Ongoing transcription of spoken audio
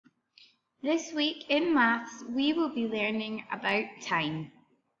This week in maths, we will be learning about time.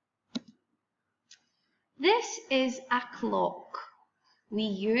 This is a clock. We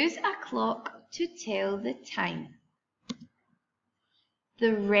use a clock to tell the time.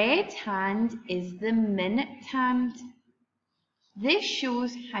 The red hand is the minute hand. This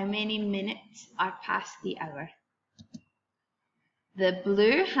shows how many minutes are past the hour. The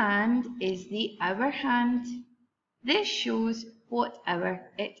blue hand is the hour hand. This shows what hour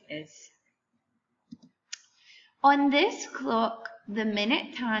it is. On this clock, the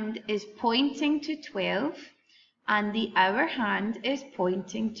minute hand is pointing to 12 and the hour hand is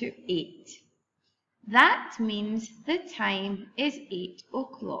pointing to 8. That means the time is 8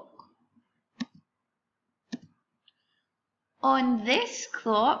 o'clock. On this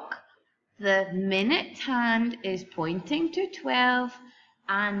clock, the minute hand is pointing to 12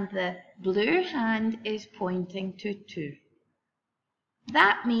 and the blue hand is pointing to 2.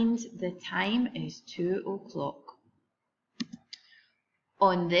 That means the time is 2 o'clock.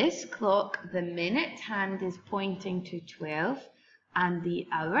 On this clock, the minute hand is pointing to 12 and the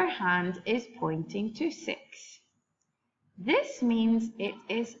hour hand is pointing to 6. This means it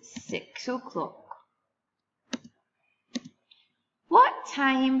is 6 o'clock. What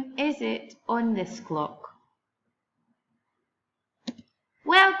time is it on this clock?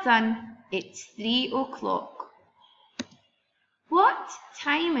 Well done, it's 3 o'clock. What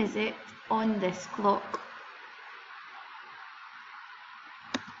time is it on this clock?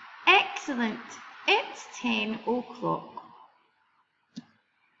 Excellent, it's 10 o'clock.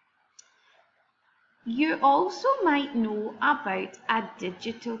 You also might know about a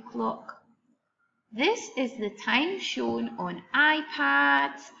digital clock. This is the time shown on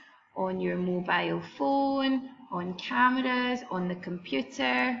iPads, on your mobile phone, on cameras, on the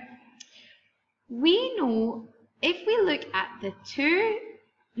computer. We know if we look at the two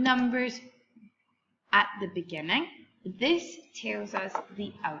numbers at the beginning, this tells us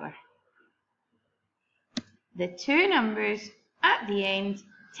the hour. The two numbers at the end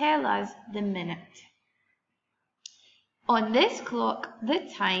tell us the minute. On this clock, the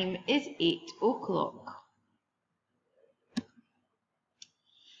time is 8 o'clock.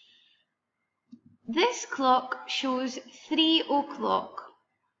 This clock shows 3 o'clock.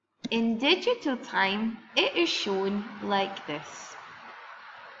 In digital time, it is shown like this.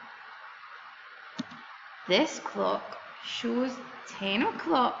 This clock shows 10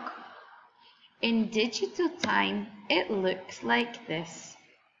 o'clock. In digital time, it looks like this.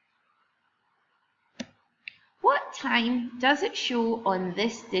 What time does it show on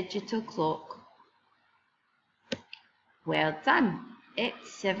this digital clock? Well done,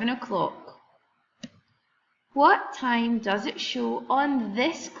 it's 7 o'clock. What time does it show on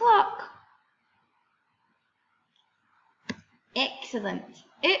this clock? Excellent,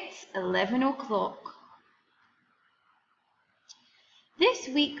 it's 11 o'clock. This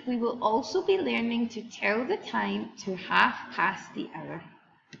week we will also be learning to tell the time to half past the hour.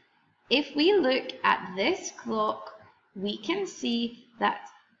 If we look at this clock, we can see that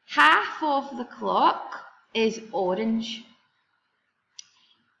half of the clock is orange.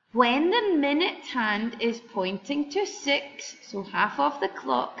 When the minute hand is pointing to 6, so half of the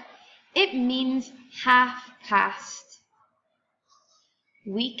clock, it means half past.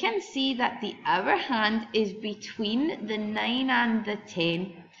 We can see that the hour hand is between the 9 and the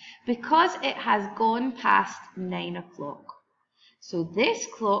 10 because it has gone past 9 o'clock. So this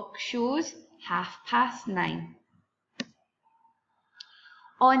clock shows 9:30.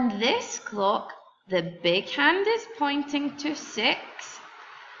 On this clock, the big hand is pointing to 6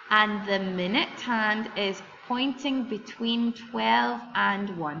 and the minute hand is pointing between 12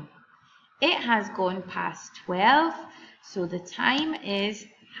 and 1. It has gone past 12, so the time is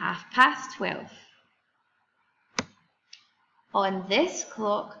 12:30. On this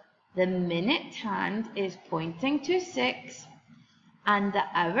clock, the minute hand is pointing to 6 and the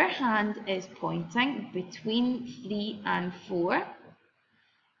hour hand is pointing between 3 and 4.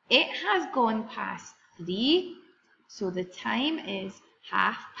 It has gone past 3, so the time is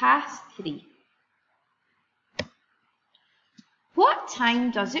 3:30. What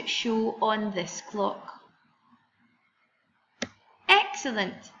time does it show on this clock?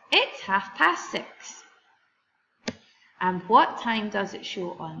 Excellent, it's 6:30. And what time does it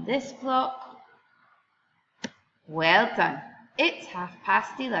show on this clock? Well done, it's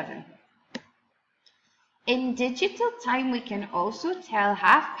 11:30. In digital time, we can also tell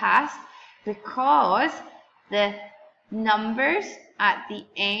half past because the numbers at the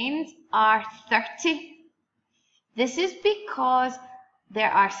end are 30. This is because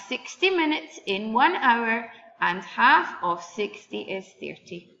there are 60 minutes in 1 hour and half of 60 is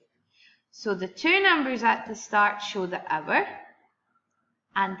 30. So the two numbers at the start show the hour,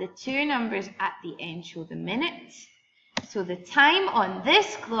 and the two numbers at the end show the minute. So the time on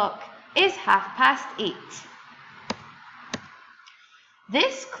this clock is 8:30.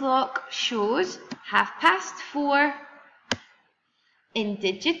 This clock shows 4:30. In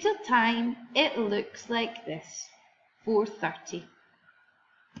digital time, it looks like this, 4:30.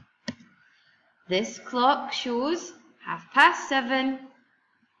 This clock shows 7:30.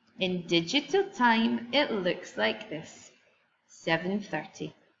 In digital time, it looks like this,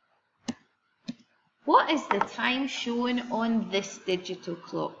 7:30. What is the time shown on this digital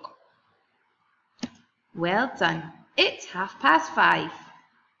clock? Well done. It's 5:30.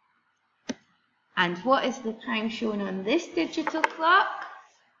 And what is the time shown on this digital clock?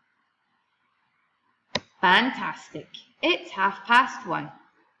 Fantastic. It's 1:30.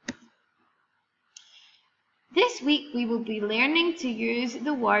 This week we will be learning to use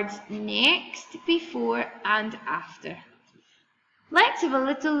the words next, before and after. Let's have a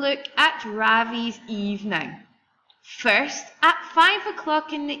little look at Ravi's evening. First, at 5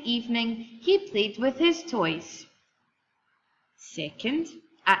 o'clock in the evening, he played with his toys. Second,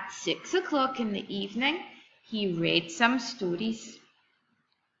 at 6 o'clock in the evening, he read some stories.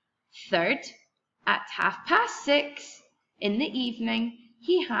 Third, at 6:30 in the evening,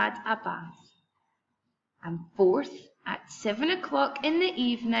 he had a bath. And fourth, at 7 o'clock in the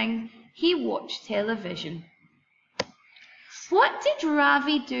evening, he watched television. What did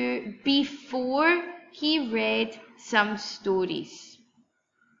Ravi do before he read some stories?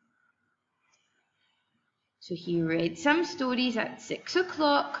 So he read some stories at 6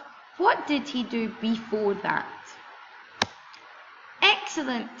 o'clock. What did he do before that?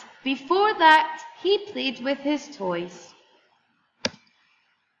 Excellent. Before that, he played with his toys.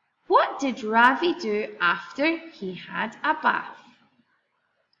 What did Ravi do after he had a bath?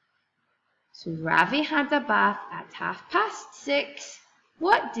 So Ravi had a bath at 6:30.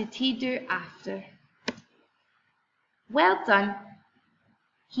 What did he do after? Well done.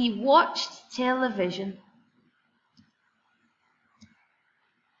 He watched television.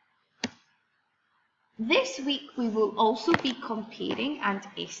 This week we will also be comparing and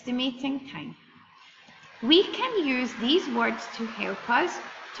estimating time. We can use these words to help us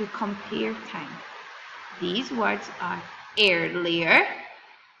to compare time. These words are earlier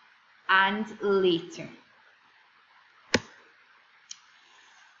and later.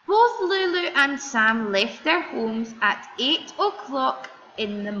 Both Lulu and Sam left their homes at 8 o'clock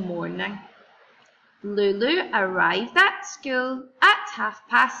in the morning. Lulu arrived at school at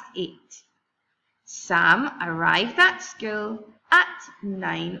 8:30. Sam arrived at school at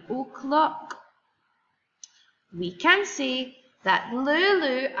 9 o'clock. We can say that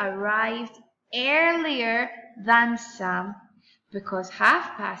Lulu arrived earlier than Sam because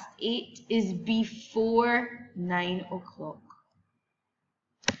 8:30 is before 9 o'clock.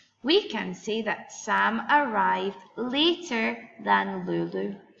 We can say that Sam arrived later than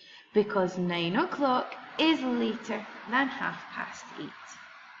Lulu because 9 o'clock is later than 8:30.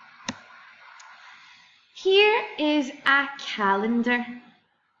 Here is a calendar.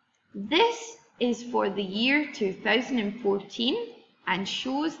 This is for the year 2014 and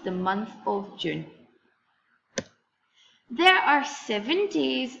shows the month of June. There are 7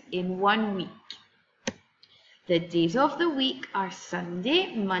 days in 1 week. The days of the week are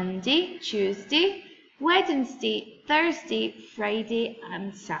Sunday, Monday, Tuesday, Wednesday, Thursday, Friday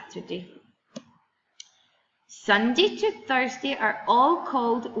and Saturday. Sunday to Thursday are all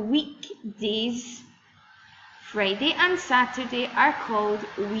called weekdays. Friday and Saturday are called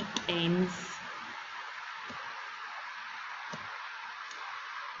weekends.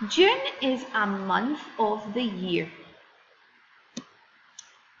 June is a month of the year.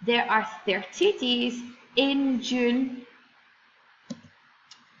 There are 30 days in June.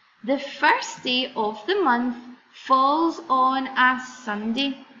 The first day of the month falls on a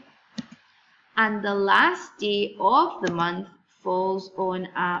Sunday, and the last day of the month falls on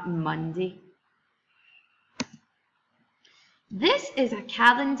a Monday. This is a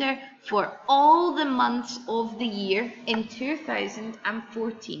calendar for all the months of the year in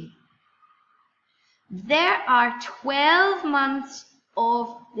 2014. There are 12 months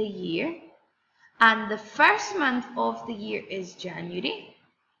of the year, and the first month of the year is January,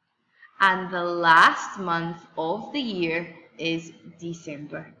 and the last month of the year is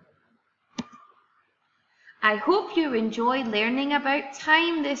December. I hope you enjoy learning about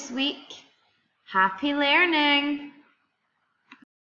time this week. Happy learning!